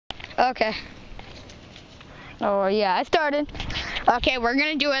Okay. Oh yeah, I started. Okay, we're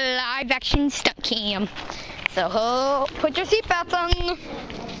gonna do a live action stunt cam. So put your seatbelts on.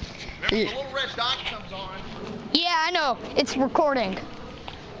 Remember the little red dot comes on. Yeah, I know. It's recording.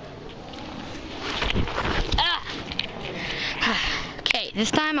 Okay, this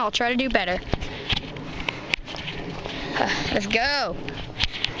time I'll try to do better. Let's go.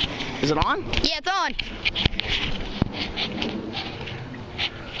 Is it on? Yeah, it's on.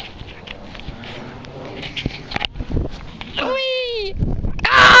 Whee!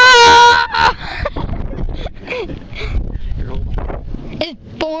 Ah! It's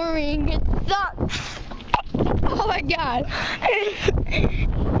boring. It sucks. Oh my god.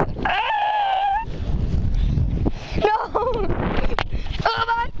 No! Oh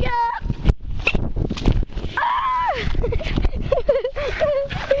my god! Ah!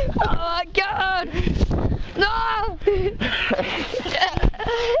 Oh my god! No!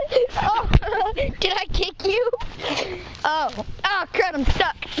 Oh, did I kick you? Oh crap, I'm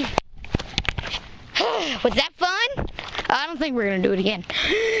stuck. Was that fun? I don't think we're gonna do it again.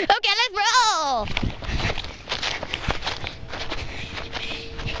 Okay, let's roll!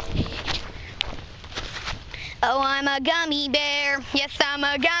 Oh, I'm a gummy bear. Yes, I'm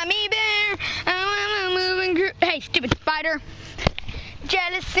a gummy bear. Oh, I'm a moving group. Hey, stupid spider.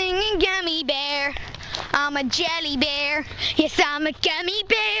 Jealous singing gummy bear. I'm a jelly bear. Yes, I'm a gummy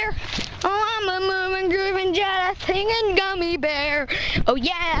bear. Oh, I'm a moving groove and jealous singing gummy bear. Oh,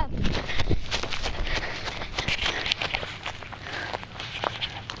 yeah.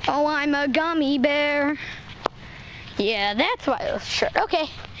 Oh, I'm a gummy bear. Yeah, that's why it was short. Okay.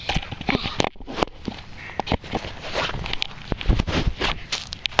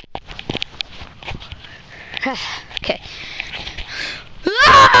 Okay.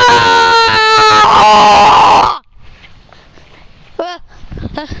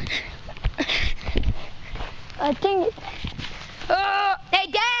 I think. Hey,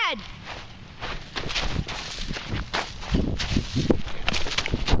 Dad!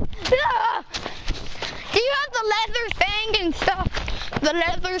 Do you have the leather thing and stuff? The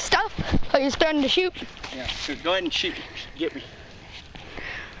leather stuff? Oh, you're starting to shoot? Yeah, go ahead and shoot. Get me.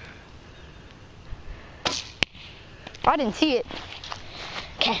 I didn't see it.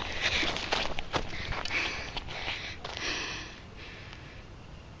 Okay.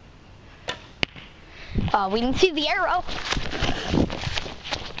 We didn't see the arrow.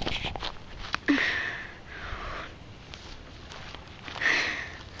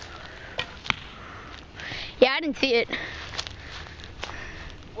 Yeah, I didn't see it.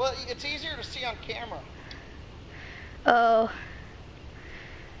 Well, it's easier to see on camera. Oh.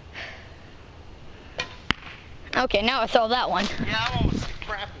 Okay, now I saw that one. Yeah, that one was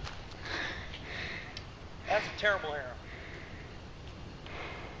crappy. That's a terrible arrow.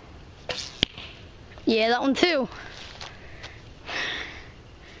 Yeah, that one too.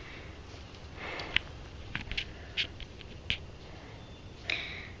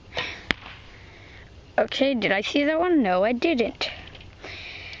 Okay, did I see that one? No, I didn't.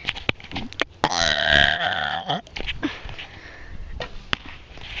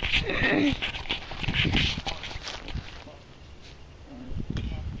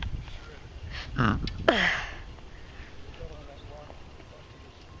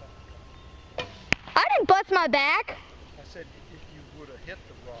 I didn't bust my back. I said if you would have hit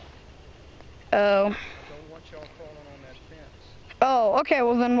the rock. Oh. Don't want y'all falling on that fence. Oh, okay,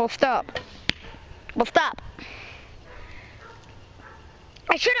 well then we'll stop. We'll stop.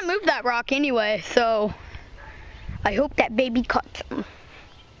 I should have moved that rock anyway, so I hope that baby caught some.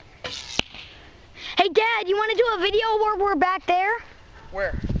 Hey Dad, you want to do a video where we're back there?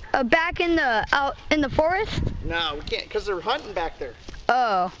 Where? Back in the out in the forest? No, we can't because they're hunting back there.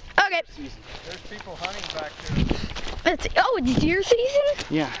 Oh, okay. There's people hunting back there. Oh, it's deer season?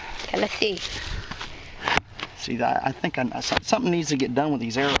 Yeah. Okay, let's see. See that? I think something needs to get done with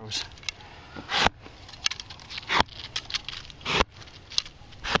these arrows.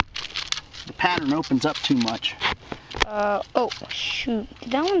 The pattern opens up too much. Oh shoot!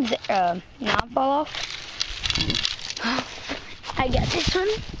 Did that one not fall off? I got this one.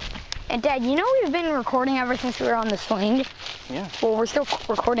 And Dad, you know we've been recording ever since we were on the swing. Yeah. Well, we're still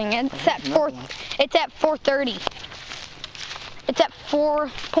recording. It's at 4. It's at 4:30. It's at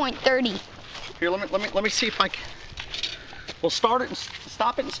 4.30. Here, let me see if I can. We'll start it and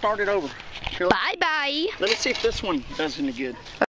stop it and start it over. Here, Bye bye. Let me see if this one does any good.